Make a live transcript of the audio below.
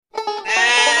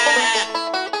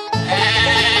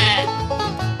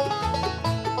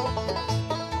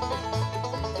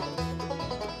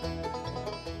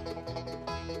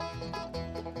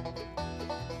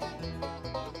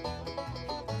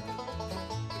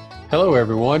Hello,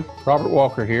 everyone. Robert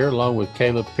Walker here, along with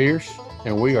Caleb Pierce,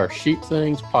 and we are Sheep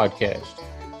Things Podcast.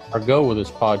 Our goal with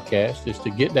this podcast is to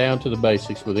get down to the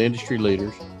basics with industry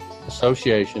leaders,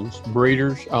 associations,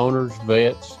 breeders, owners,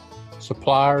 vets,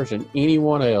 suppliers, and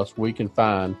anyone else we can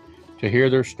find to hear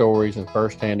their stories and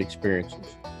firsthand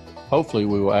experiences. Hopefully,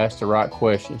 we will ask the right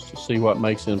questions to see what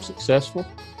makes them successful,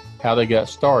 how they got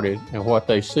started, and what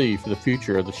they see for the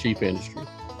future of the sheep industry.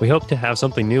 We hope to have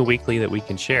something new weekly that we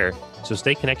can share, so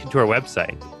stay connected to our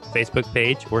website, Facebook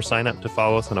page, or sign up to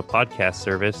follow us on a podcast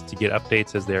service to get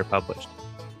updates as they are published.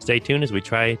 Stay tuned as we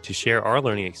try to share our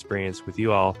learning experience with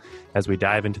you all as we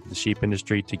dive into the sheep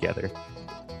industry together.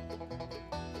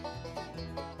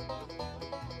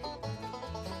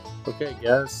 Okay,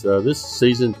 guys, this is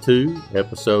Season 2,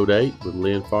 Episode 8 with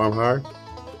Lynn Fahrmeier.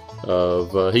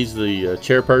 He's the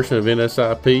chairperson of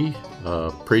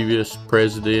NSIP, previous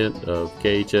president of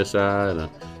KHSI, and a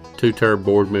two-term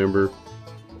board member,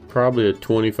 probably a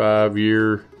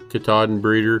 25-year Katahdin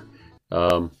breeder.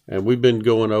 And we've been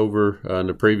going over in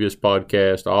the previous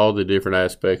podcast all the different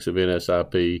aspects of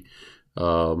NSIP.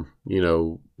 A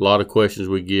lot of questions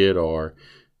we get are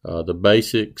the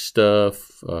basic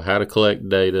stuff, how to collect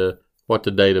data, what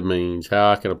the data means,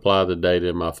 how I can apply the data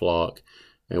in my flock.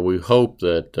 And we hope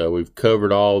that we've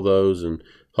covered all those, and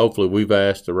hopefully we've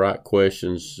asked the right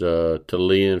questions to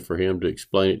Lynn for him to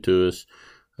explain it to us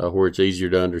where it's easier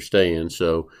to understand.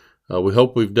 So we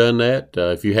hope we've done that.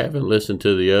 If you haven't listened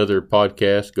to the other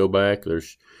podcast, go back.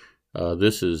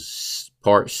 This is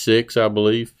part 6, I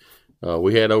believe.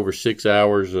 We had over 6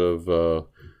 hours of a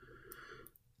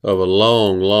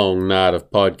long night of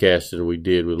podcasting we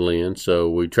did with Lynn. So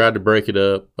we tried to break it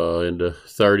up into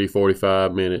 30,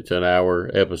 45 minutes, an hour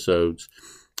episodes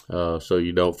so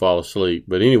you don't fall asleep.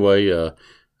 But anyway,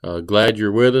 glad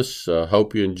you're with us.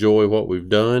 Hope you enjoy what we've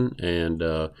done,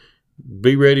 and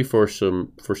be ready for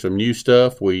some new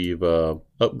stuff. We've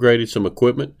upgraded some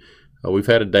equipment. We've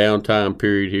had a downtime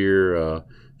period here.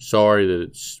 Sorry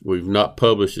that we've not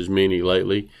published as many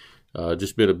lately.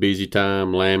 Just been a busy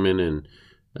time lambing and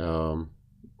a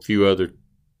few other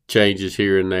changes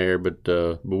here and there,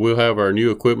 but we'll have our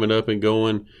new equipment up and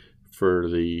going for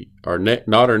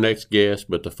not our next guest,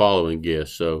 but the following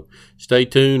guest. So stay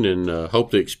tuned, and hope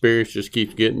the experience just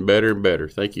keeps getting better and better.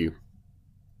 Thank you.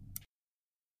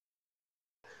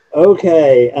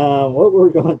 Okay, what we're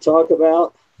going to talk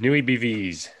about? New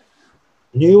EBVs.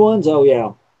 New ones? Oh,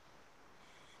 yeah.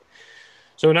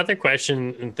 So another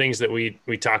question and things that we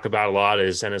talk about a lot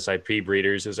as NSIP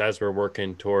breeders is, as we're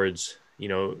working towards,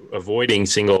 avoiding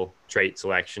single trait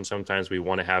selection, sometimes we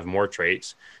want to have more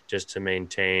traits just to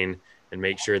maintain and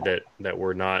make sure that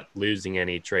we're not losing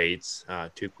any traits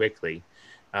too quickly.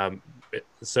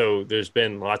 So there's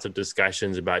been lots of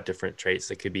discussions about different traits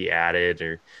that could be added,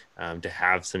 or to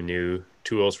have some new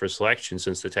tools for selection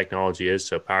since the technology is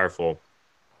so powerful.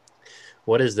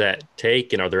 What does that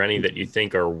take, and are there any that you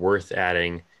think are worth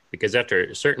adding? Because after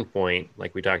a certain point,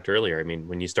 like we talked earlier, I mean,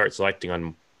 when you start selecting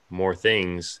on more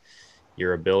things,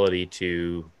 your ability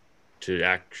to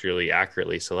actually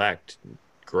accurately select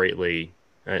greatly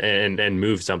and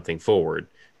move something forward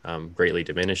greatly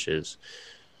diminishes.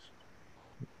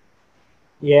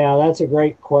 Yeah, that's a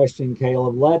great question,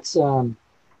 Caleb.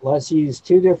 Let's use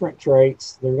two different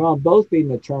traits. They're going to both be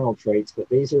maternal traits, but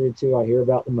these are the two I hear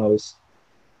about the most.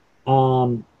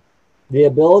 The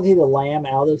ability to lamb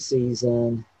out of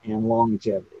season and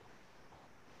longevity.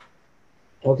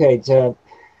 Okay, to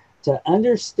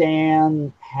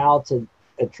understand how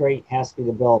a trait has to be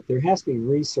developed, there has to be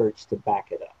research to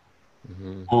back it up.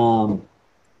 Mm-hmm.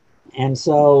 And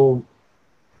so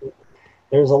it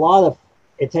takes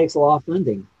a lot of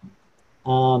funding.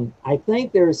 I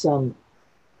think there's some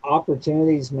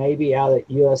opportunities maybe out at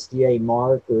USDA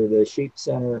MARC or the Sheep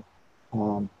Center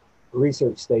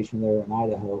research station there in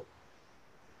Idaho,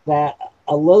 that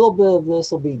a little bit of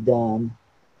this will be done.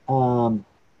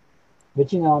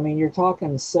 But you're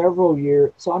talking several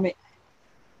years. So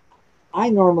I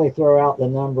normally throw out the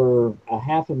number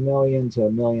 $500,000 to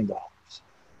 $1 million,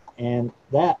 and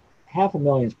that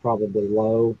 $500,000 is probably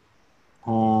low.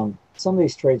 Some of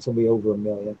these traits will be over $1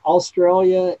 million.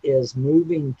 Australia is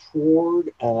moving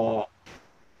toward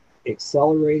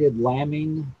accelerated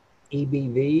lambing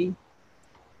EBV.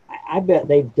 I bet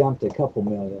they've dumped a couple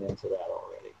million into that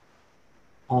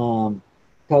already.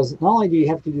 Because not only do you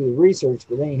have to do the research,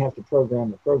 but then you have to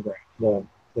program the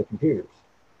computers.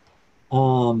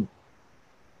 And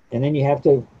then you have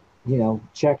to,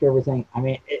 check everything. I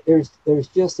mean, there's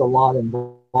just a lot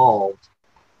involved.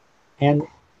 And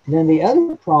then the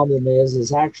other problem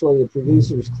is actually the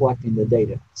producers collecting the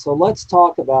data. So let's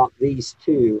talk about these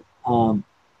two.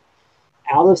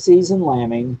 Out of season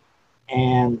lambing,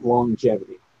 and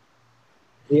longevity.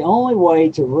 The only way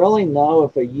to really know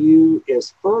if a ewe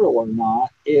is fertile or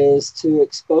not is to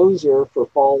expose her for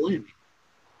fall lambing.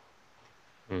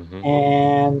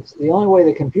 And the only way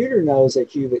the computer knows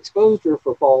that you've exposed her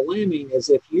for fall lambing is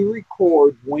if you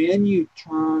record when you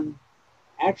turn,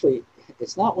 actually,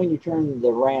 it's not when you turn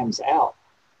the rams out.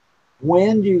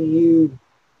 When do you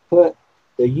put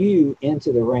the ewe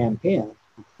into the ram pen?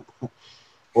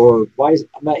 Or why is,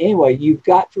 but anyway, you've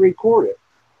got to record it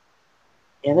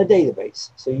in a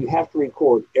database. So you have to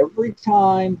record every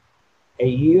time a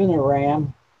ewe and a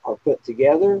ram are put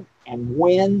together and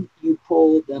when you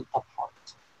pull them apart.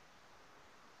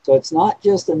 So it's not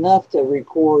just enough to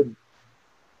record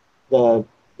the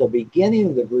beginning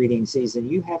of the breeding season.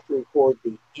 You have to record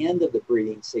the end of the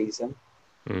breeding season.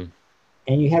 And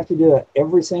you have to do it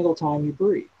every single time you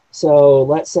breed. So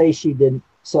let's say she didn't,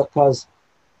 so because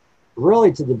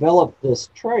really to develop this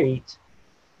trait,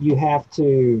 you have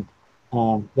to,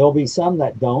 there'll be some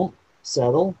that don't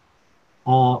settle,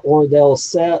 or they'll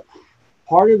set,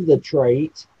 part of the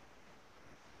trait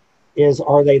is,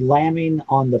 are they lambing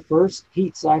on the first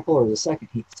heat cycle or the second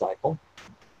heat cycle?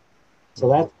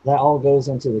 So that all goes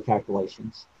into the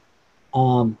calculations.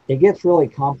 It gets really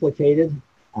complicated.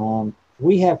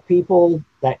 We have people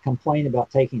that complain about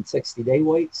taking 60-day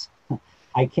weights.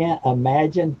 I can't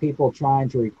imagine people trying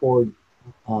to record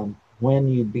when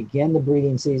you begin the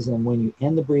breeding season and when you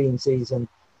end the breeding season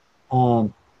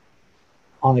on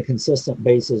a consistent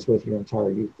basis with your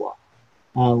entire ewe flock.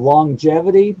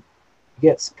 Longevity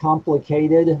gets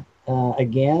complicated.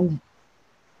 Again,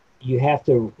 you have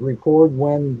to record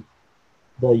when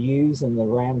the ewes and the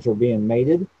rams are being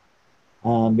mated,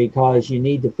 because you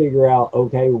need to figure out,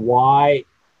 okay, why,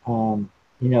 you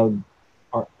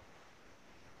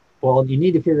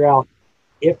need to figure out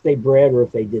if they bred or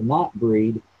if they did not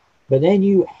breed, but then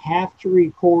you have to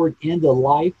record end of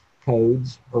life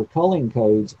codes or culling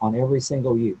codes on every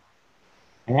single ewe.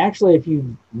 And actually, if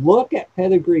you look at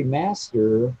Pedigree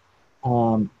Master,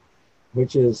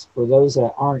 which is for those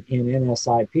that aren't in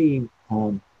NSIP,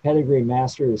 Pedigree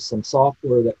Master is some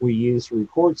software that we use to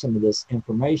record some of this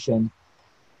information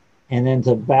and then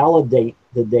to validate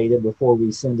the data before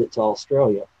we send it to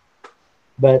Australia.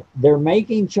 But they're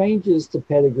making changes to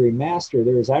Pedigree Master.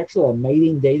 There's actually a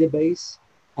mating database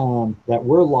that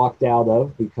we're locked out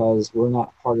of because we're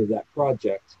not part of that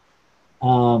project.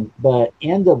 But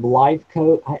end of life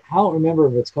code, I don't remember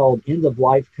if it's called end of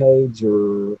life codes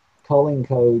or culling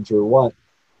codes or what,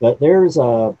 but there's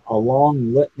a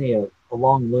long litany of a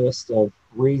long list of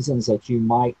reasons that you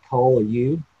might cull a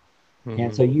ewe.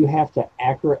 And so you have to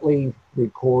accurately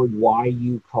record why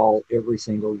you cull every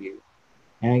single ewe.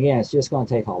 And again, it's just going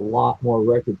to take a lot more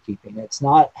record keeping. It's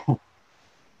not,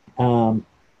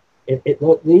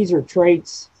 these are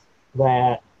traits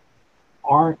that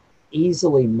aren't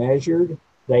easily measured.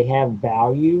 They have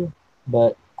value,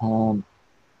 but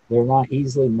they're not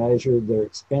easily measured. They're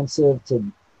expensive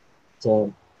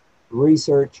to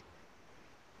research.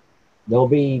 They'll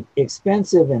be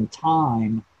expensive in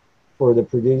time for the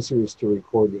producers to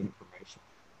record the information.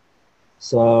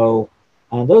 So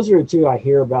those are the two I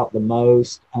hear about the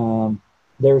most.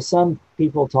 There's some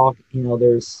people talk,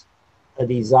 there's a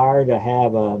desire to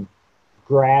have a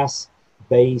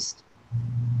grass-based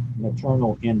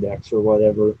maternal index or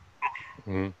whatever.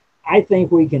 I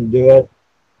think we can do it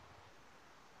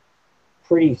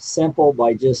pretty simple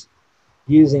by just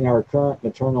using our current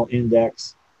maternal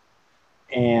index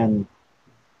and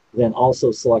then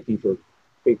also selecting for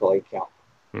fecal egg count.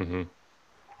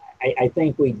 I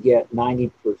think we'd get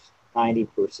 90%,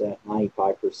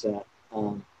 95%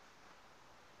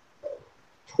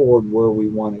 toward where we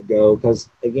want to go. Because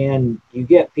again, you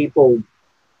get people,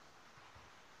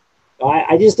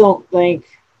 I just don't think,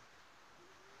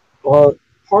 well,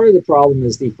 part of the problem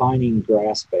is defining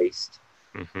grass-based.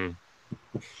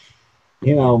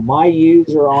 My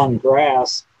ewes are on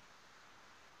grass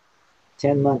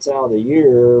 10 months out of the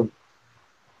year.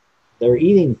 They're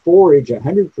eating forage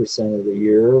 100% of the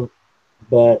year,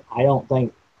 but I don't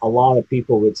think a lot of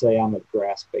people would say I'm a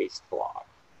grass-based flock,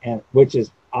 and which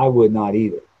is, I would not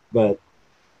either. But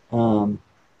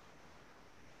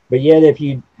yet,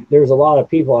 there's a lot of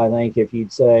people, I think, if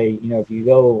you'd say, if you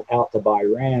go out to buy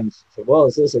rams, say, well,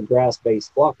 is this a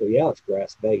grass-based flock? Well, yeah, it's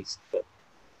grass-based, but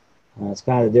it's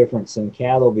kind of the difference in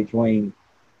cattle between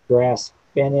grass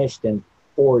finished and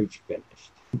forage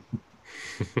finished.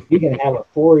 You can have a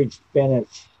forage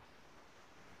finished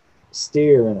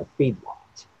steer in a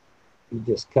feedlot. You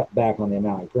just cut back on the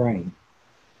amount of grain.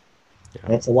 Yeah.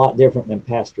 That's a lot different than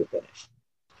pasture finished.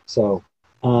 So,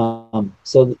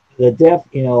 so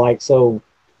the so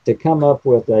to come up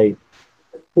with a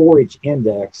forage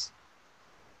index,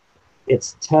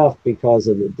 it's tough because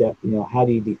of the depth. How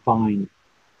do you define?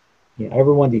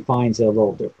 Everyone defines it a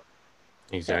little different.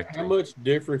 Exactly. How much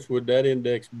difference would that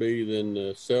index be than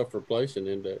the self-replacing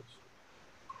index?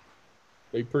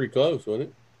 Be pretty close, wouldn't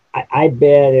it? I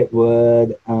bet it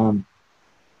would.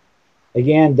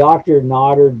 Again, Dr.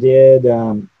 Nodder did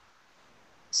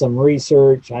some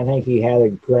research. I think he had a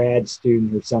grad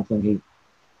student or something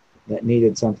that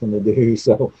needed something to do.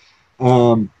 So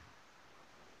there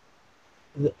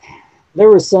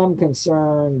was some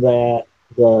concern that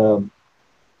I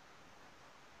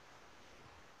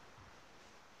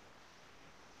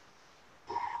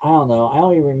don't know. I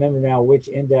don't even remember now which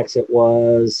index it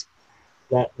was.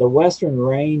 That the Western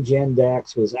Range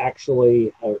Index was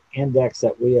actually an index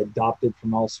that we adopted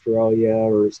from Australia,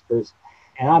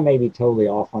 and I may be totally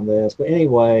off on this, but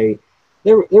anyway,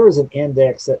 there was an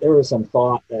index that there was some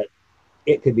thought that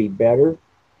it could be better,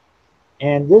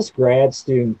 and this grad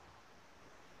student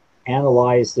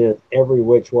analyzed it every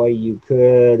which way you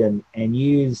could, and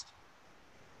used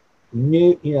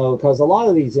new, because a lot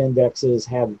of these indexes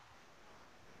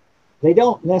they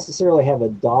don't necessarily have a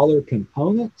dollar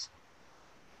component,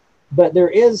 but there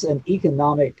is an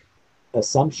economic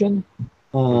assumption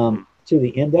to the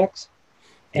index.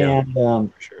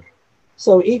 And sure.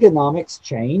 So economics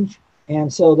change. And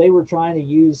so they were trying to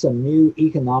use some new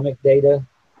economic data.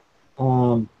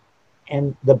 And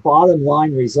the bottom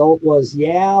line result was,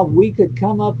 we could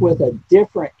come up with a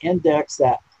different index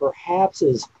that perhaps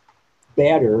is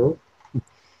better,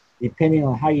 depending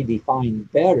on how you define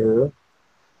better.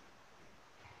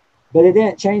 But it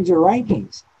didn't change the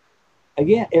rankings.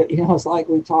 Again, it's like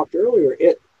we talked earlier.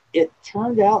 It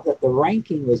turned out that the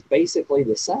ranking was basically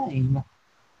the same.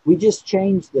 We just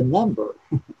changed the number.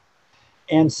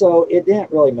 And so it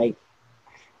didn't really make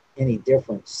any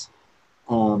difference.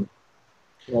 Do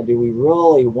we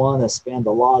really want to spend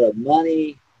a lot of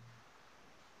money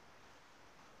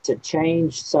to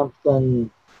change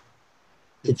something,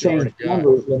 to change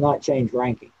numbers, but not change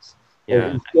rankings?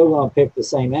 Yeah. We're still going to pick the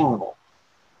same animal.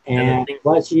 And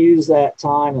let's use that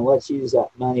time and let's use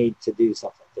that money to do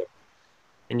something different.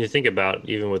 And you think about,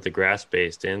 even with the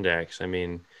grass-based index, I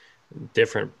mean,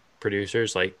 different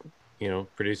producers, like,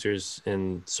 producers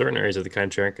in certain areas of the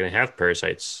country aren't going to have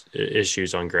parasites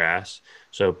issues on grass.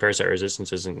 So parasite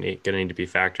resistance isn't going to need to be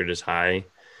factored as high.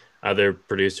 Other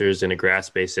producers in a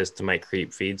grass-based system might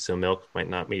creep feed, so milk might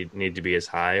not need to be as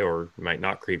high, or might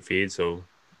not creep feed, so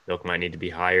milk might need to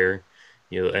be higher.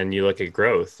 And you look at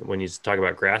growth. When you talk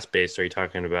about grass-based, are you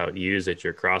talking about ewes that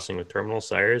you're crossing with terminal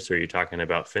sires, or are you talking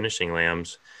about finishing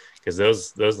lambs? Because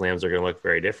those lambs are going to look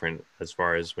very different as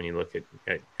far as when you look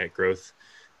at growth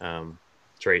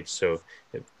traits. So,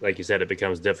 like you said, it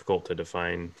becomes difficult to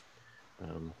define.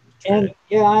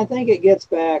 I think it gets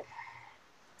back.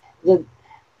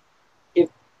 If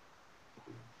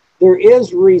there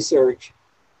is research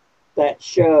that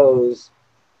shows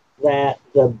that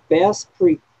the best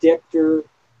predictor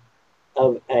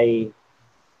of a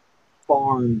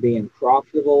farm being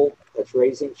profitable that's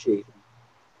raising sheep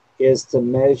is to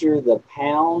measure the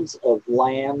pounds of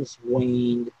lambs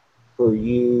weaned per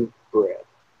ewe bred,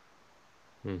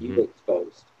 ewe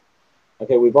exposed.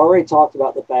 Okay, we've already talked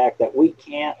about the fact that we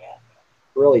can't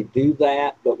really do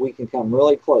that, but we can come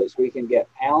really close. We can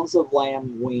get pounds of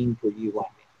lamb weaned per ewe lamb.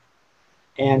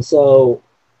 And so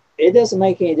it doesn't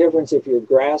make any difference if you're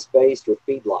grass-based or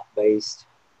feedlot-based.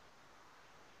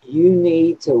 You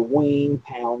need to wean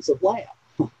pounds of lamb.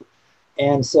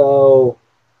 And so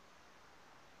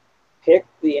pick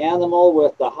the animal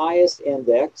with the highest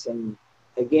index. And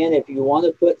again, if you want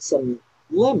to put some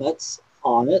limits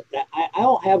on it, I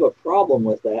don't have a problem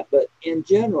with that. But in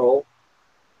general,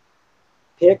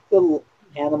 pick the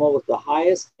animal with the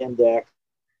highest index.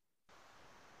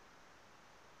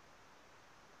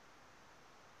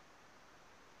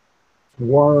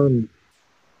 Worm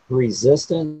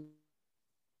resistant.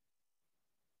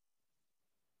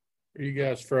 You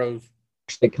guys froze.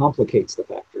 It complicates the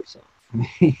factor. So,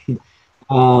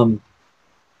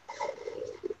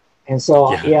 and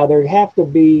so, there'd have to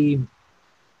be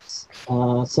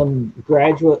some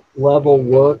graduate level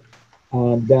work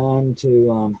done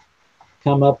to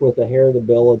come up with a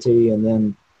heritability, and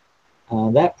then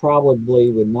that probably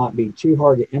would not be too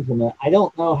hard to implement. I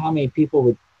don't know how many people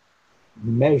would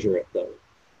measure it though.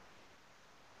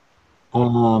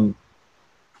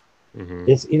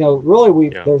 It's really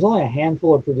there's only a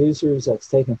handful of producers that's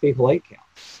taken fecal 8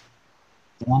 counts,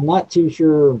 and I'm not too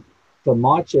sure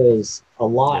FAMACHA is a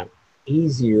lot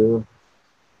easier.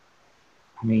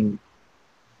 I mean,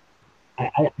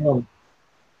 I don't.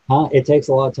 It takes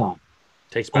a lot of time.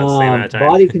 Takes about the same amount of time.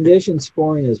 Body condition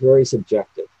scoring is very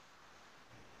subjective.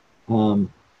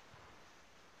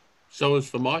 So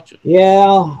is Fahrmeier.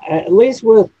 Yeah, at least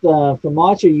with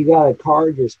Fahrmeier, you got a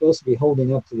card you're supposed to be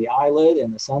holding up to the eyelid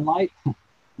in the sunlight.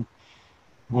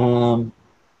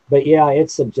 But yeah,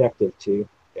 it's subjective too.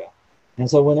 Yeah. And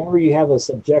so whenever you have a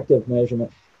subjective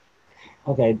measurement,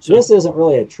 okay, this isn't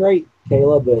really a trait,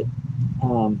 Kayla, but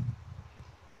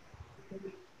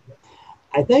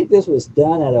I think this was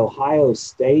done at Ohio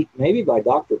State, maybe by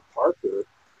Dr. Parker.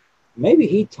 Maybe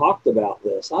he talked about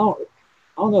this. I don't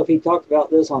know if he talked about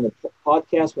this on the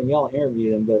podcast when y'all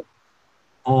interviewed him, but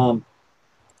I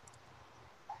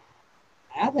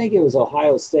think it was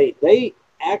Ohio State. They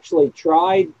actually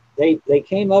tried, they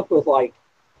came up with like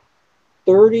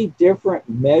 30 different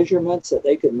measurements that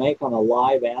they could make on a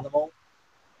live animal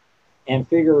and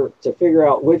figure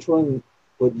out which one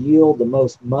would yield the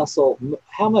most muscle,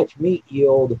 how much meat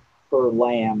yield per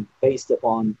lamb based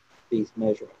upon these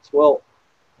measurements. Well,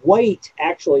 weight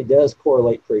actually does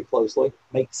correlate pretty closely.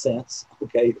 Makes sense.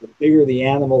 Okay, the bigger the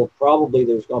animal, probably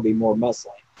there's going to be more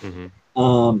muscling.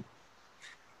 Mm-hmm.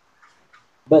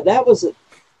 But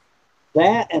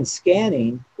that and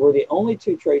scanning were the only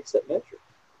two traits that measured.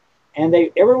 And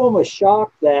everyone was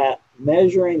shocked that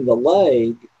measuring the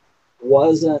leg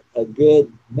wasn't a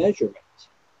good measurement.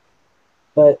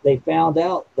 But they found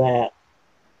out that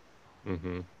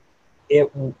mm-hmm.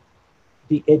 it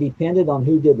depended on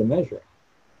who did the measuring.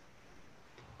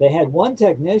 They had one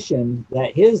technician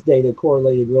that his data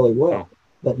correlated really well,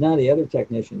 but none of the other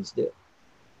technicians did.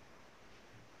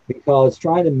 Because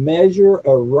trying to measure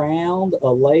around a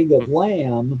leg of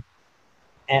lamb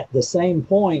at the same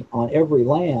point on every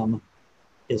lamb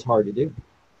is hard to do.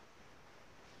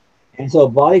 And so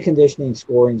body conditioning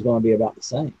scoring is going to be about the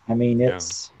same. I mean,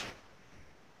 it's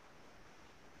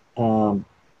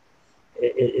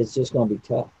just going to be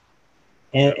tough.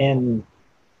 And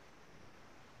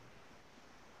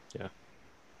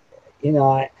you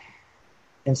know,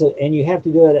 and you have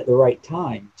to do it at the right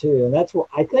time too. And that's what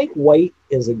I think weight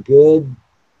is a good,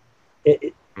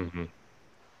 mm-hmm.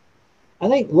 I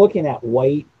think looking at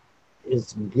weight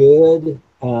is good.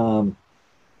 And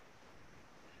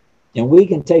we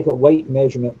can take a weight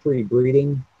measurement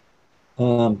pre-breeding.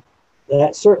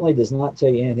 That certainly does not tell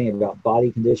you anything about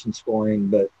body condition scoring,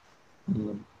 but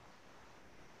you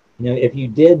know, if you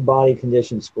did body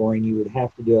condition scoring, you would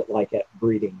have to do it like at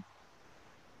breeding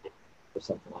or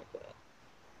something like that.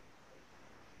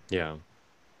 Yeah.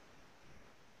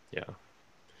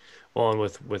 Well, and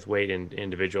with weight in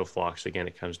individual flocks, again,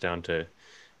 it comes down to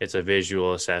it's a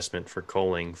visual assessment for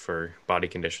culling for body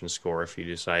condition score. If you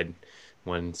decide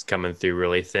when it's coming through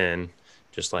really thin,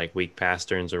 just like weak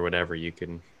pasterns or whatever, you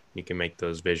can make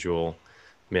those visual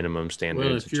minimum standards.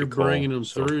 Well, if you're bringing them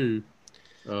through,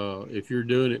 if you're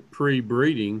doing it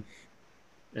pre-breeding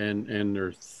and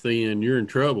they're thin, you're in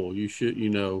trouble. You should,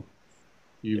 you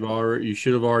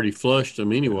should have already flushed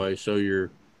them anyway. So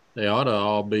they ought to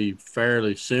all be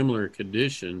fairly similar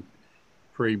condition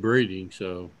pre-breeding.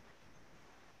 So,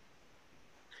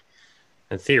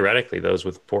 and theoretically, those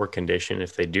with poor condition,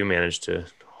 if they do manage to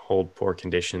hold poor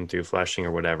condition through flushing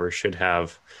or whatever, should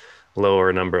have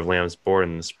lower number of lambs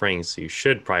born in the spring. So you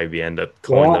should probably end up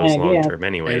culling those long term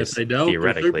anyways. And if they don't,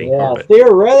 theoretically,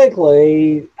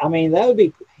 theoretically, I mean that would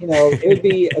be, it would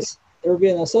be there would be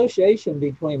an association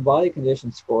between body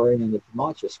condition scoring and the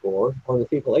Fahrmeier score or the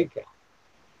fecal egg count.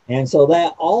 And so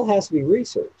that all has to be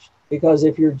researched, because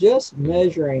if you're just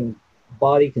measuring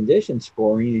body condition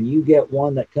scoring and you get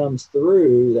one that comes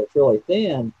through that's really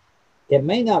thin, it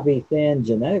may not be thin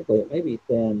genetically. It may be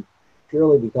thin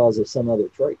purely because of some other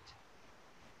trait.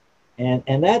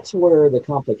 And that's where the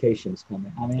complications come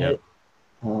in. I mean,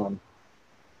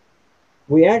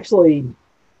 we actually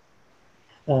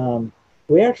turned,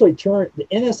 the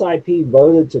NSIP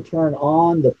voted to turn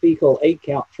on the fecal egg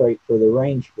count trait for the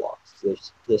range flocks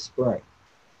this spring.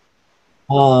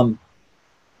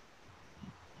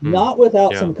 Not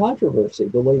without some controversy,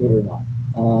 believe it or not.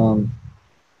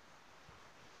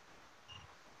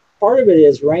 Part of it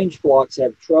is range flocks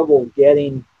have trouble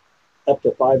getting up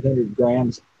to 500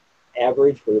 grams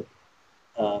average for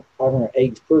 500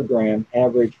 eggs per gram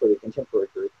average for the contemporary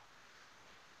group.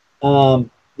 The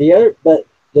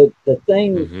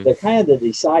thing, the kind of the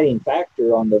deciding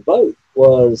factor on the vote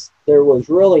was there was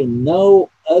really no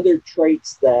other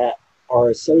traits that are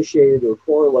associated or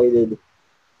correlated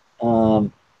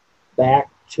back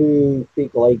to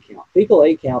fecal egg count. Fecal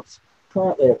egg count's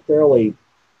currently a fairly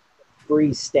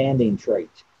freestanding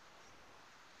trait.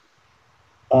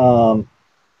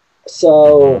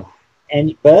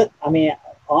 But I mean,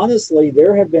 honestly,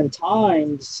 there have been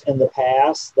times in the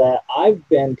past that I've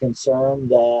been concerned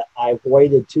that I've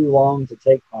waited too long to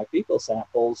take my fecal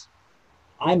samples.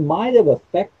 I might have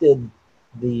affected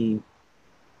the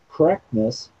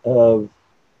correctness of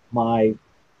my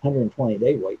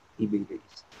 120-day weight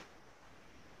EBVs,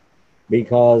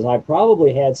 because I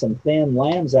probably had some thin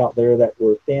lambs out there that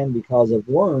were thin because of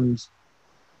worms.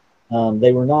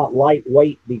 They were not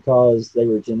lightweight because they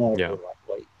were genetically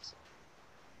lightweight.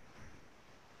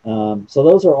 So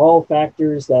those are all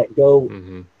factors that go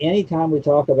anytime we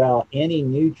talk about any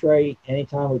new trait,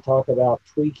 anytime we talk about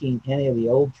tweaking any of the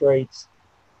old traits.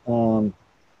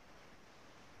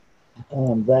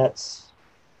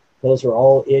 Those are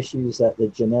all issues that the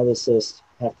geneticists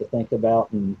have to think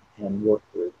about and work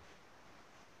through.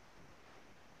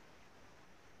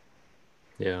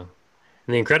 Yeah.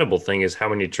 And the incredible thing is how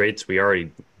many traits we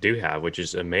already do have, which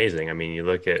is amazing. I mean, you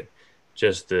look at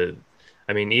just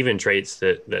even traits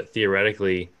that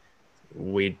theoretically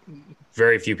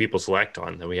very few people select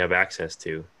on, that we have access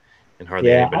to, and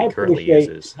hardly anybody currently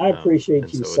uses. I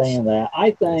appreciate you saying that. I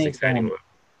think it's exciting.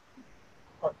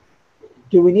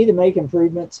 Do we need to make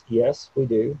improvements? Yes, we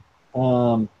do.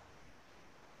 We've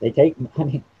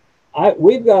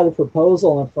got a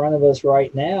proposal in front of us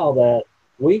right now that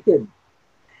we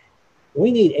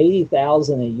need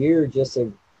 80,000 a year just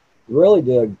to really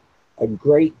do a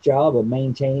great job of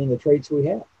maintaining the traits we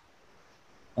have.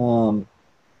 The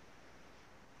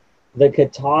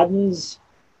Katahdins,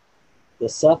 the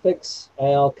Suffolks,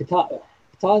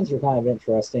 Katahdins are kind of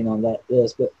interesting on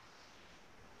this, but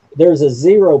there's a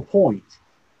 0 point.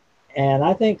 And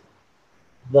I think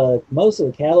most of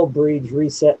the cattle breeds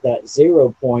reset that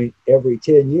 0 point every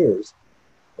 10 years.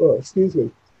 Oh, excuse me.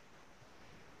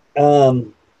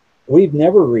 We've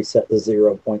never reset the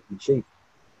 0 point in sheep.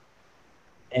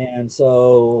 And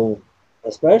so,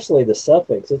 especially the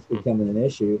Suffolks, it's becoming an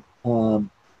issue. But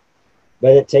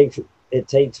it takes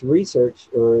research,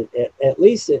 or at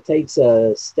least it takes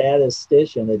a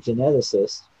statistician, a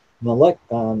geneticist, not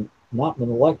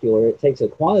molecular, it takes a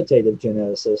quantitative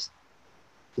geneticist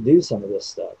to do some of this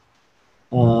stuff.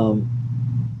 Full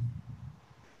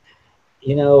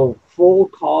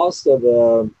cost of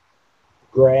a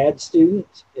grad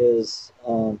student is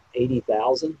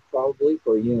 $80,000 probably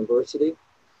for a university.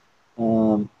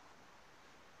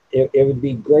 It would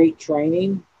be great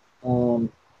training, but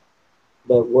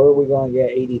where are we going to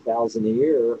get $80,000 a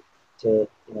year to?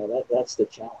 That's the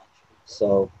challenge.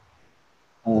 So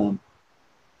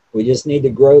we just need to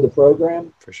grow the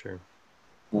program. For sure.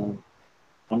 I'm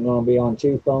going to be on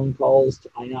 2 phone calls.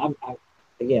 I'm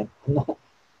not.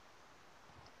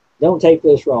 Don't take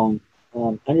this wrong.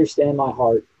 Understand my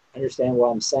heart. Understand what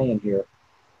I'm saying here.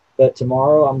 But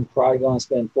tomorrow I'm probably going to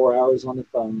spend 4 hours on the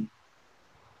phone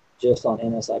just on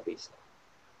NSIP stuff.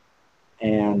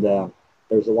 And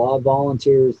there's a lot of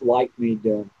volunteers like me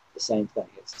doing the same thing.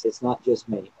 It's not just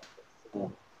me.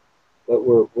 But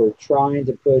we're trying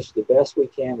to push the best we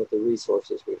can with the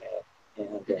resources we have.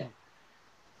 And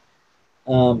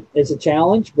it's a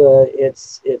challenge, but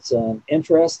it's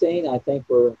interesting. I think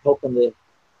we're hoping that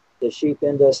the sheep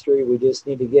industry, we just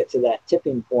need to get to that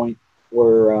tipping point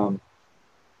where,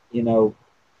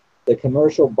 the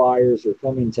commercial buyers are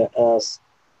coming to us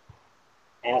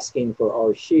asking for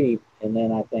our sheep. And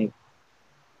then I think,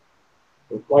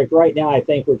 like right now, I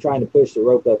think we're trying to push the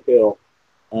rope uphill.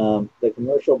 The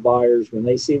commercial buyers, when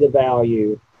they see the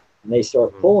value and they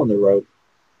start pulling the rope,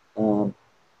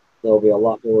 there'll be a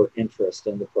lot more interest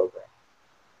in the program.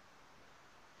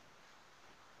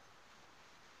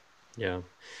 Yeah.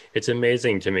 It's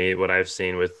amazing to me what I've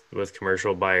seen with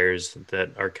commercial buyers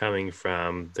that are coming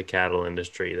from the cattle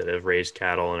industry, that have raised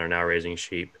cattle and are now raising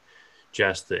sheep,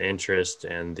 just the interest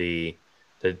and the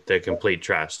complete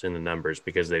trust in the numbers,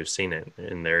 because they've seen it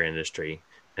in their industry.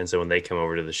 And so when they come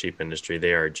over to the sheep industry,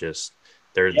 they are just,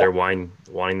 they're wanting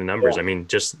the numbers. Yeah. I mean,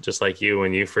 just like you,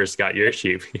 when you first got your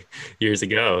sheep years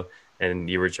ago and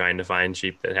you were trying to find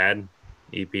sheep that had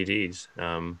EPDs,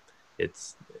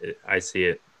 I see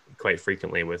it quite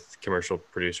frequently with commercial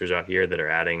producers out here that are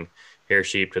adding hair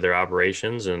sheep to their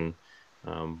operations and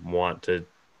want to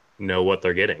know what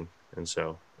they're getting. And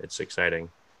so it's exciting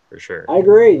for sure. I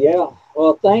agree. Yeah.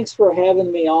 Well, thanks for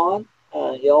having me on.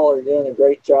 Y'all are doing a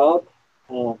great job.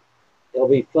 It'll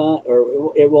be fun,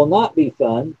 or it will not be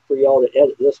fun for y'all to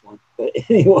edit this one. But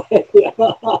anyway.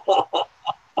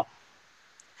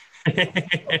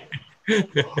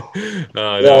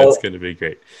 No, it's going to be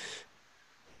great.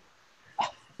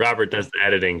 Robert does the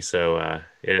editing, so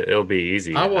it'll be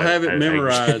easy. I will have it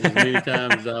memorized as many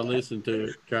times as I listen to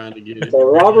it, trying to get it. So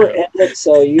Robert edits,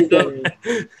 so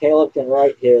Caleb can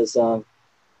write his all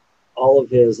of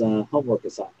his homework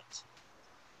assignments.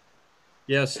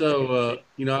 Yeah, so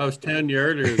I was telling you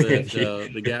earlier that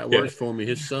the guy that works for me,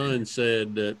 his son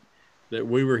said that that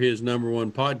we were his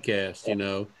 #1 podcast,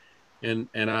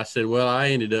 and I said, well, I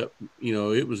ended up,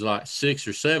 it was like 6th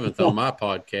or 7th on my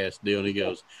podcast deal. And he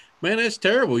goes, man, that's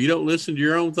terrible. You don't listen to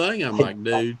your own thing. I'm like,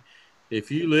 dude, if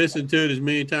you listen to it as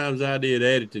many times as I did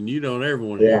editing, you don't ever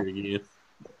want to hear it again.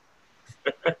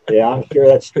 Yeah, I'm sure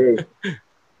that's true.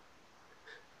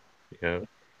 Yeah.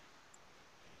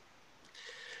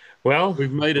 Well,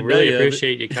 we've made a really day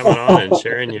appreciate you coming on and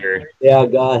sharing your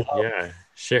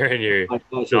sharing your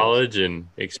knowledge and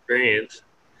experience.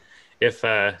 If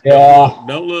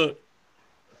don't look.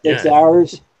 6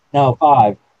 hours? No,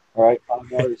 5. All right,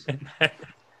 5 hours.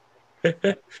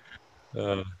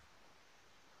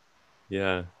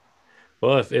 Yeah.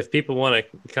 Well, if people want to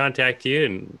contact you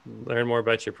and learn more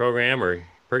about your program or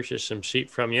purchase some sheep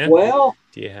from you, well,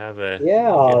 do you have a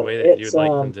good way that you would like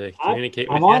them to communicate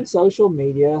with you? I'm on social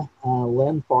media,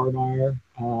 Lynn Fahrmeier,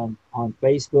 on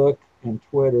Facebook and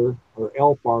Twitter, or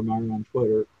L Fahrmeier on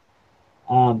Twitter.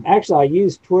 Actually, I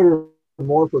use Twitter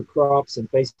more for crops and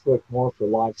Facebook more for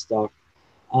livestock.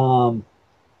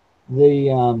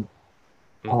 The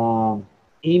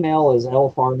email is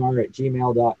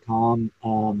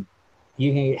lfarmeier@gmail.com.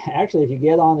 You can actually, if you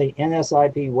get on the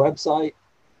NSIP website,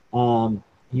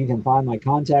 you can find my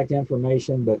contact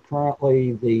information, but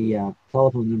currently the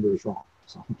telephone number is wrong.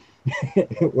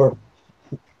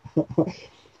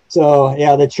 So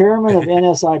yeah, the chairman of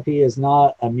NSIP is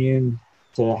not immune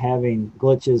to having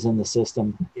glitches in the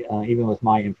system, even with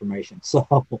my information.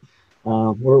 So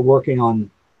we're working on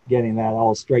getting that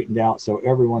all straightened out so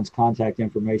everyone's contact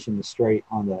information is straight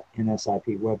on the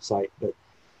NSIP website. But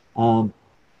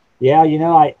yeah,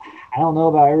 I don't know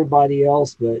about everybody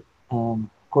else, but of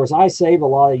course I save a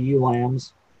lot of ewe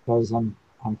lambs because I'm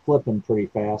flipping pretty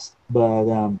fast.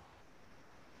 But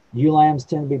ewe lambs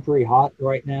tend to be pretty hot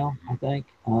right now, I think.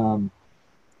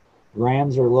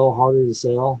 Rams are a little harder to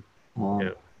sell.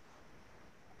 But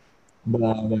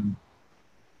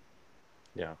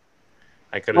yeah,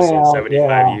 I could have sold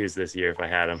 75 ewes this year if I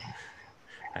had them.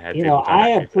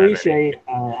 I appreciate.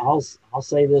 I'll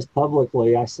say this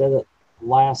publicly. I said it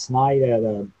last night at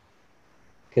a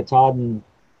Katahdin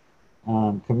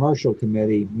commercial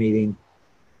committee meeting.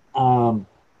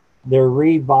 They're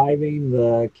reviving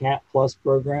the Cat Plus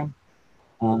program,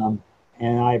 and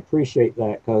I appreciate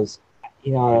that because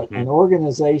an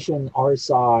organization our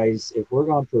size, if we're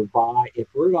going to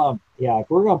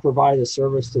provide a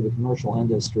service to the commercial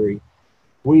industry,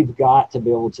 we've got to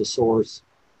be able to source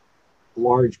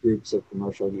large groups of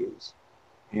commercial ewes.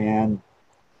 And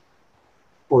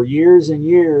for years and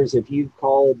years, if you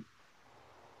called,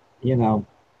 the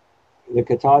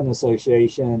Katahdin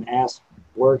Association and asked,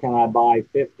 where can I buy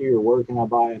 50 or where can I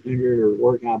buy 100 or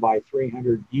where can I buy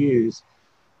 300 ewes,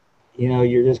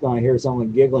 you're just going to hear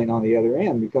someone giggling on the other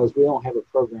end because we don't have a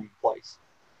program in place.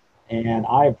 And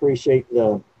I appreciate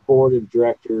the board of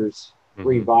directors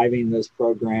reviving this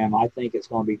program. I think it's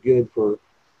going to be good for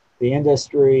the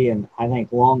industry, and I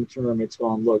think long term it's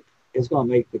going to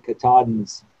make the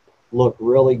Katahdins look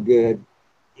really good,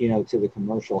 to the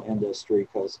commercial industry,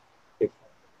 because if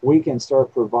we can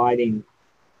start providing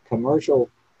commercial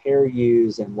hair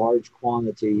ewes in large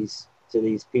quantities to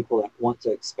these people that want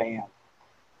to expand,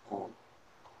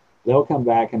 they'll come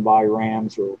back and buy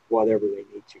rams or whatever they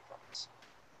need to from us.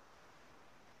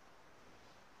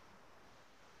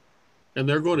 And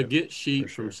they're going to get sheep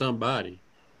from somebody.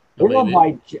 They're going to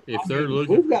buy. If they're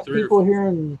looking, we've got people here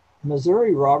in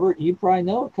Missouri, Robert. You probably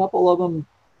know a couple of them.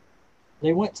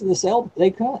 They went to the sale.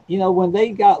 They couldn't. When they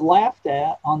got laughed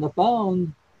at on the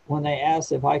phone when they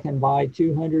asked if I can buy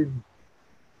 200,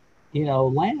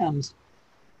 lambs,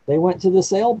 they went to the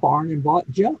sale barn and bought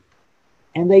junk.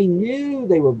 And they knew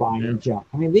they were buying junk.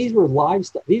 I mean, these were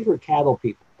livestock. These were cattle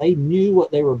people. They knew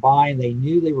what they were buying. They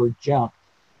knew they were junk.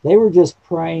 They were just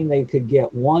praying they could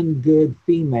get one good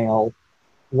female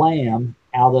lamb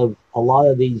out of a lot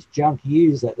of these junk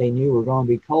ewes that they knew were going to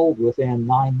be cold within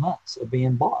 9 months of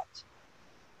being bought.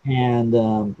 And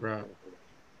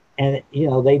and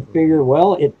they figure,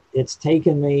 well, it's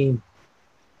taken me,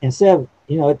 instead of,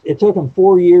 it took them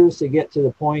 4 years to get to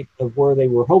the point of where they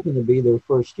were hoping to be their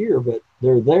first year, but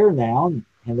they're there now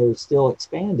and they're still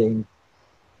expanding.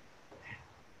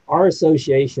 Our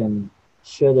association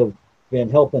should have been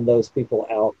helping those people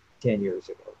out 10 years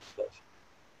ago.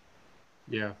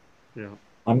 Yeah.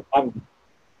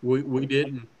 We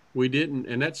didn't,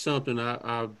 and that's something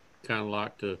I kind of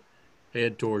like to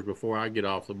head towards before I get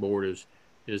off the board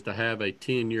is to have a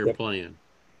 10-year plan.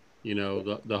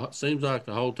 The seems like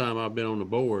the whole time I've been on the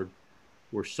board,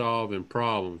 we're solving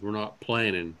problems. We're not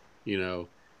planning, and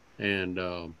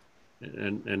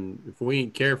if we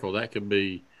ain't careful, that could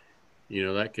be,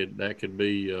 that could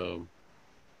be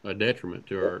a detriment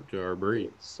to our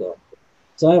breed. So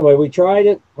anyway, we tried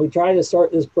it. We tried to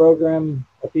start this program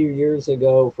a few years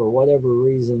ago. For whatever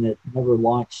reason, it never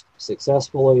launched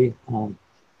successfully.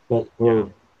 But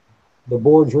the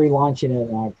board's relaunching it,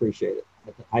 and I appreciate it.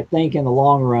 I think in the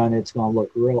long run, it's going to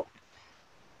look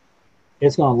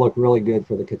really good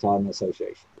for the Katahdin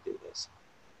Association to do this.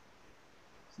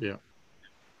 Yeah.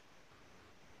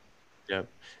 Yeah,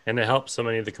 and it helps so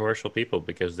many of the commercial people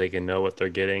because they can know what they're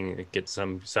getting, get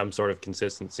some sort of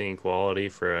consistency and quality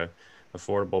for a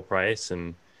affordable price,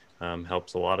 and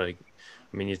helps a lot of. I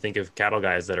mean, you think of cattle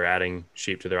guys that are adding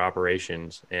sheep to their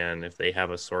operations, and if they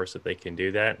have a source that they can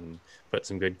do that and put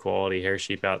some good quality hair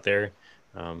sheep out there,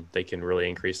 they can really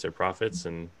increase their profits,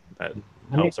 and that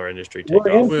helps our industry take off.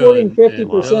 We're importing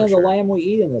 50% of the lamb we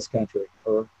eat in this country,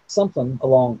 or something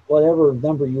along whatever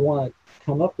number you want to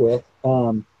come up with.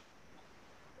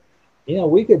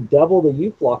 We could double the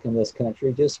ewe flock in this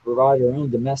country just to provide our own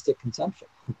domestic consumption.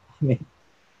 I mean,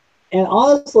 and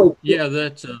honestly,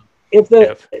 that's if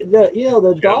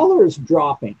the dollar is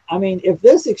dropping. I mean, if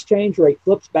this exchange rate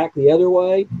flips back the other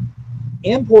way,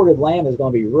 imported lamb is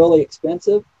going to be really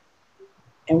expensive,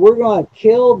 and we're going to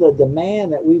kill the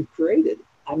demand that we've created.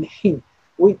 I mean,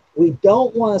 we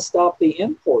don't want to stop the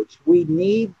imports. We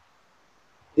need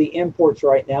the imports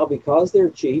right now because they're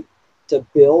cheap to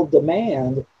build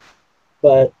demand.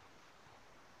 But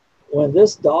when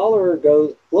this dollar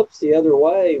flips the other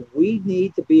way, we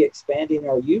need to be expanding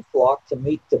our ewe flock to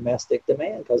meet domestic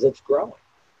demand because it's growing.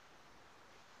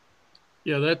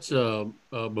 Yeah, that's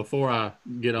before I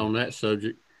get on that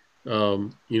subject.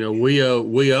 We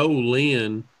owe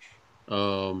Lynn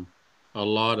a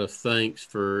lot of thanks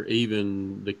for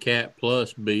even the Cat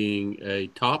Plus being a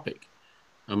topic.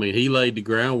 I mean, he laid the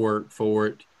groundwork for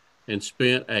it and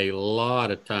spent a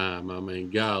lot of time. I mean,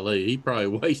 golly, he probably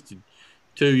wasted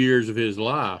 2 years of his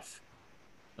life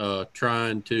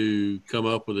trying to come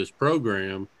up with this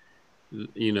program,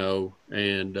 and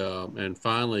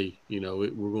finally, we're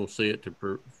going to see it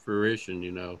to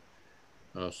fruition,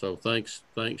 so thanks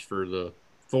for the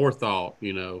forethought,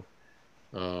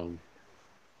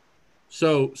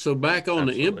 So back on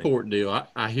Absolutely. the import deal,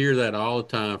 I hear that all the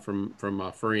time from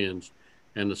my friends,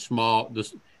 and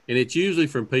and it's usually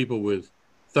from people with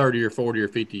 30 or 40 or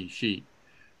 50 sheep.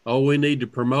 Oh, we need to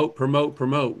promote.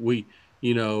 We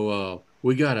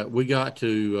got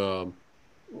to.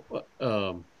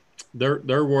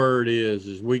 Their word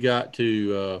is we got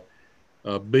to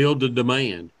build the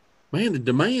demand. Man, the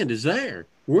demand is there.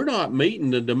 We're not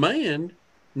meeting the demand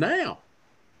now.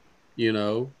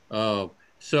 So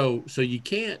you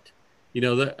can't.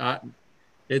 It's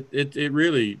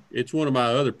one of my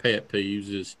other pet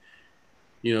peeves is,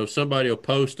 somebody will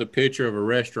post a picture of a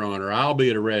restaurant, or I'll be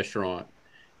at a restaurant,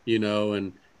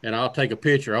 and I'll take a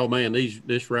picture. Oh man,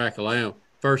 this rack of lamb.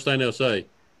 First thing they'll say,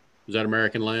 is that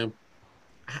American lamb?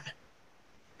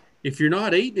 If you're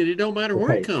not eating it, it don't matter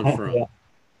where it comes from.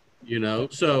 Yeah.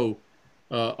 So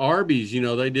Arby's,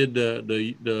 they did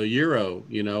the Euro,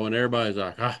 and everybody's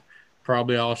like,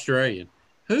 probably Australian.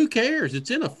 Who cares?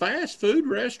 It's in a fast food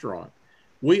restaurant.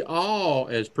 We all,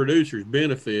 as producers,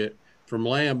 benefit from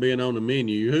lamb being on the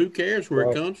menu. Who cares where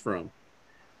it comes from?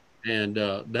 And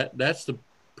that's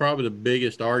probably the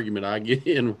biggest argument I get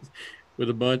in with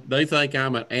a bunch. They think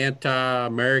I'm an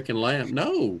anti-American lamb.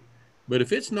 No, but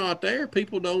if it's not there,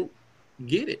 people don't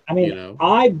get it. I mean,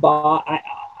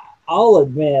 I'll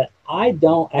admit, I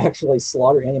don't actually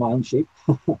slaughter any of my own sheep.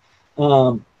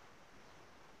 But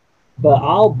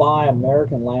I'll buy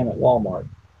American lamb at Walmart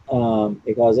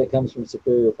because it comes from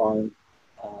Superior Farm.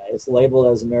 It's labeled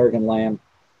as American lamb.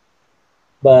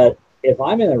 But if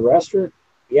I'm in a restaurant,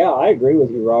 yeah, I agree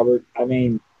with you, Robert. I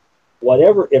mean,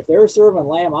 if they're serving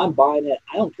lamb, I'm buying it.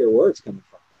 I don't care where it's coming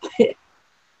from.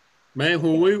 Man,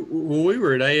 when we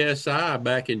were at ASI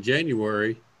back in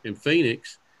January in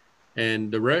Phoenix,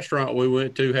 and the restaurant we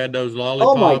went to had those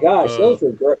lollipop. Oh my gosh, those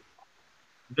were great.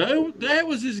 That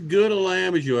was as good a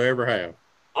lamb as you'll ever have.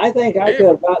 I think I could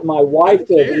have gotten my wife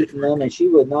to have eaten them, and she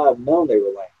would not have known they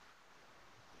were lamb.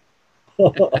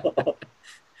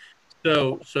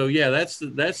 So yeah, that's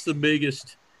the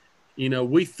biggest.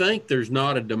 We think there's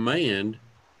not a demand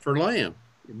for lamb,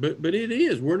 but it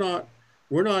is. We're not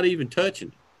even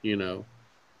touching. So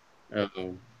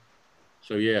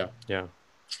yeah.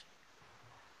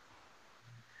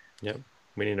 Yep.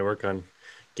 We need to work on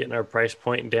getting our price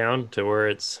point down to where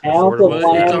it's affordable.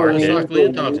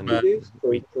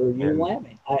 For you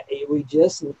lambing. We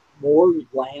just more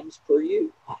lambs per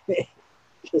ewe.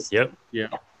 Yep.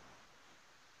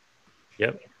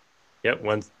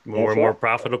 When we're more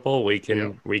profitable, we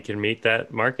can meet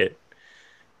that market.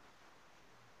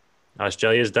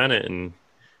 Australia's done it, and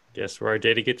Guess where our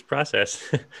data gets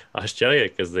processed? Australia,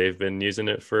 because they've been using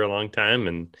it for a long time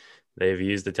and they've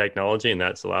used the technology, and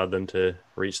that's allowed them to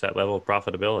reach that level of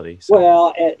profitability. So.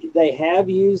 Well, they have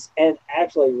used, and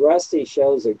actually, Rusty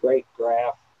shows a great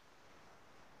graph.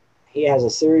 He has a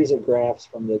series of graphs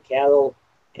from the cattle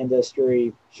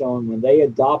industry showing when they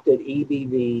adopted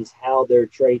EBVs, how their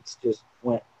traits just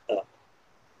went up.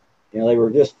 They were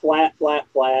just flat, flat,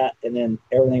 flat, and then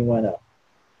everything went up.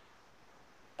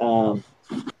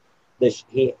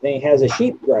 He has a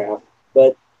sheep graph,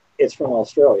 but it's from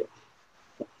Australia.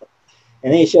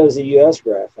 And then he shows the U.S.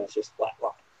 graph, and it's just flat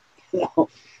line.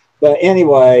 But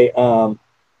anyway,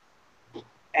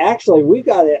 actually, we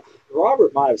got it.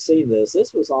 Robert might have seen this.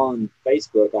 This was on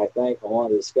Facebook, I think, on one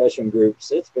of the discussion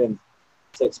groups. It's been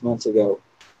 6 months ago.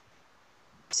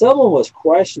 Someone was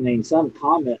questioning some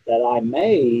comment that I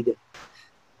made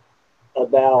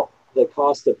about the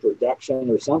cost of production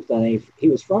or something. He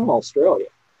was from Australia.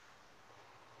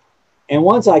 And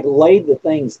once I laid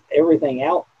everything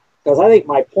out, because I think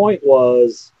my point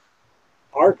was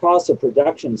our cost of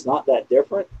production is not that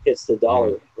different. It's the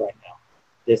dollar right now.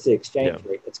 It's the exchange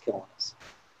rate that's killing us.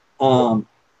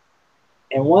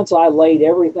 And once I laid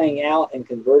everything out and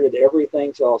converted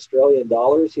everything to Australian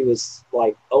dollars, he was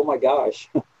like, oh my gosh.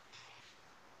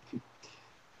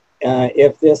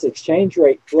 If this exchange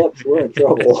rate flips, we're in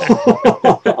trouble.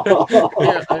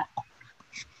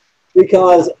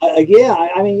 Because, again,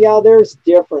 I mean, there's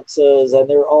differences and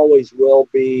there always will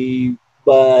be.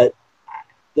 But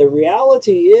the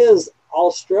reality is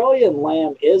Australian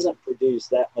lamb isn't produced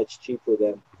that much cheaper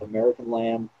than American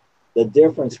lamb. The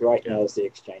difference right now is the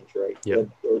exchange rate,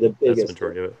 or the biggest. That's the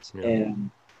majority of it. Yeah.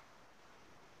 And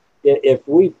if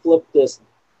we flip this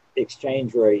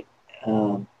exchange rate,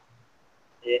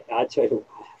 I tell you,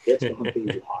 it's going to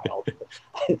be wild.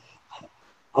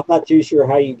 I'm not too sure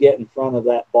how you get in front of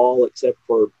that ball, except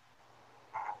for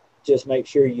just make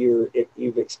sure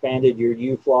you've expanded your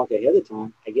ewe flock ahead of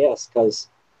time, I guess. Because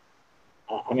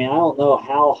I mean, I don't know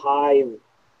how high.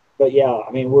 But yeah,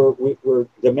 I mean, we're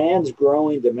demand's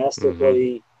growing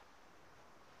domestically.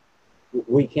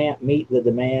 We can't meet the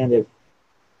demand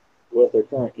with our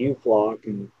current ewe flock,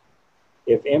 and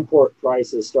if import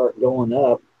prices start going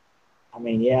up, I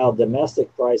mean,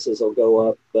 domestic prices will go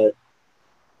up, but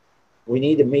we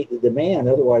need to meet the demand.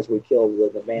 Otherwise, we kill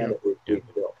the demand that we've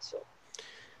built. So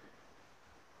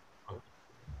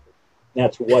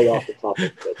that's way off the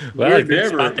topic. But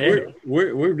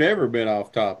we've never been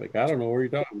off topic. I don't know what you're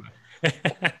talking about.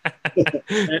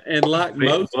 and like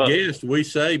most guests, we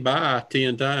say bye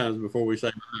 10 times before we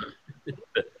say bye.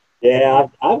 Yeah,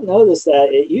 I've noticed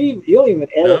that. You'll even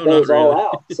edit those all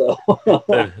out. So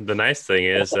the nice thing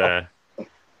is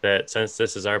that since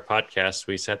this is our podcast,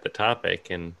 we set the topic,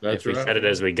 and if we set it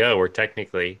as we go, we're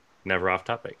technically never off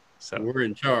topic. So we're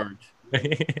in charge. There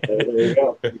you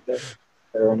go.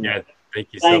 Yeah, thank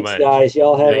you so much. Thanks, guys.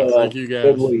 Y'all have a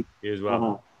good week. You as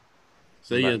well.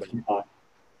 See you. Bye.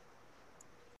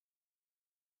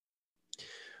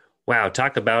 Wow,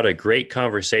 talk about a great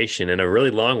conversation and a really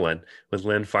long one with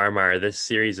Lynn Fahrmeier. This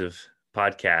series of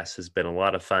podcasts has been a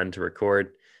lot of fun to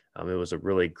record. It was a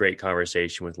really great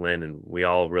conversation with Lynn, and we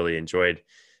all really enjoyed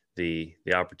the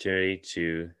opportunity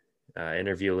to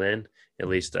interview Lynn. At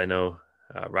least I know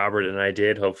Robert and I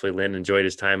did. Hopefully Lynn enjoyed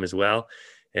his time as well.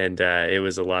 And it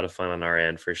was a lot of fun on our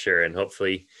end for sure. And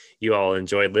hopefully you all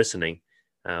enjoyed listening.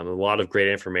 A lot of great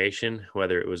information,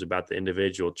 whether it was about the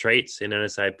individual traits in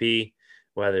NSIP,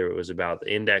 whether it was about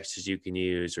the indexes you can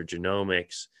use or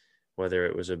genomics, whether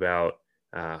it was about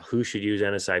who should use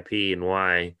NSIP and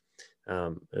why.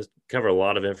 It covered a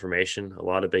lot of information, a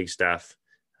lot of big stuff,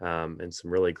 and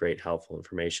some really great helpful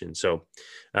information. So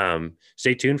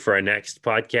stay tuned for our next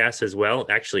podcast as well.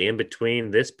 Actually, in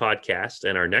between this podcast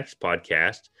and our next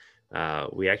podcast,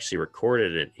 we actually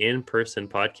recorded an in-person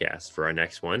podcast for our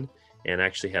next one and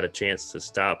actually had a chance to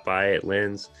stop by at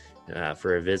Lynn's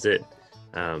for a visit.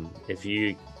 If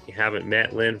you haven't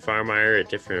met Lynn Fahrmeier at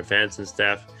different events and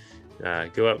stuff,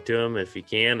 go up to him if you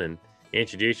can and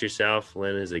introduce yourself.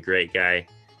 Lynn is a great guy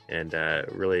and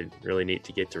really, really neat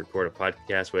to get to record a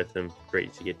podcast with him.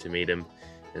 Great to get to meet him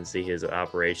and see his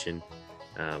operation.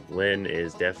 Lynn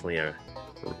is definitely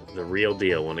the real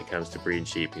deal when it comes to breeding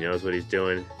sheep. He knows what he's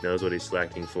doing, knows what he's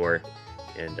selecting for,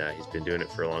 and he's been doing it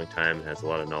for a long time and has a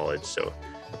lot of knowledge. So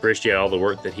appreciate all the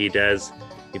work that he does.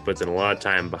 He puts in a lot of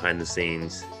time behind the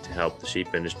scenes to help the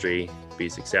sheep industry be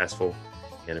successful,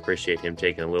 and appreciate him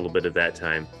taking a little bit of that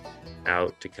time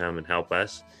out to come and help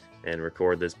us and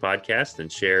record this podcast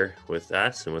and share with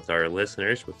us and with our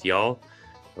listeners, with y'all,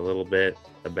 a little bit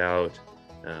about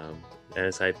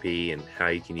NSIP and how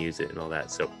you can use it and all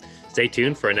that. So Stay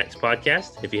tuned for our next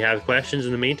podcast. If you have questions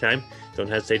in the meantime, don't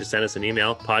hesitate to send us an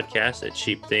email,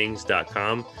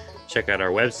 podcast@sheepthings.com. Check out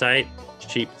our website,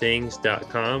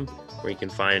 sheepthings.com, where you can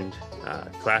find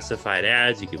classified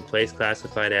ads. You can place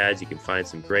classified ads. You can find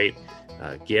some great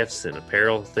gifts and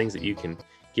apparel, things that you can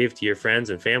give to your friends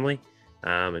and family,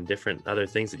 and different other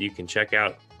things that you can check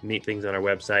out, neat things on our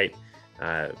website.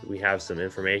 We have some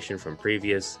information from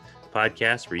previous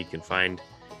podcasts where you can find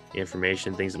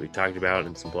information, things that we've talked about,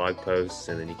 and some blog posts.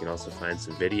 And then you can also find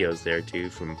some videos there too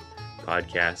from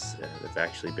podcasts that have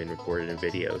actually been recorded in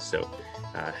videos. So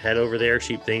head over there,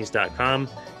 sheepthings.com.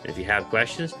 And if you have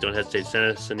questions, don't hesitate to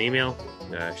send us an email.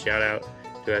 Shout out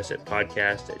to us at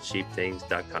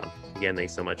podcast@sheepthings.com. Again,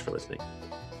 thanks so much for listening.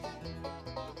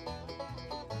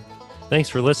 Thanks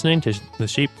for listening to the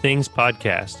Sheep Things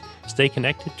podcast. Stay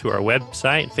connected to our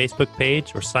website, Facebook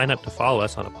page, or sign up to follow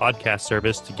us on a podcast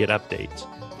service to get updates.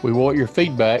 We want your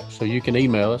feedback, so you can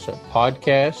email us at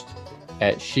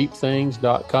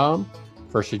podcast@sheepthings.com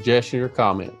for suggestions or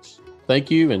comments. Thank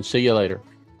you, and see you later.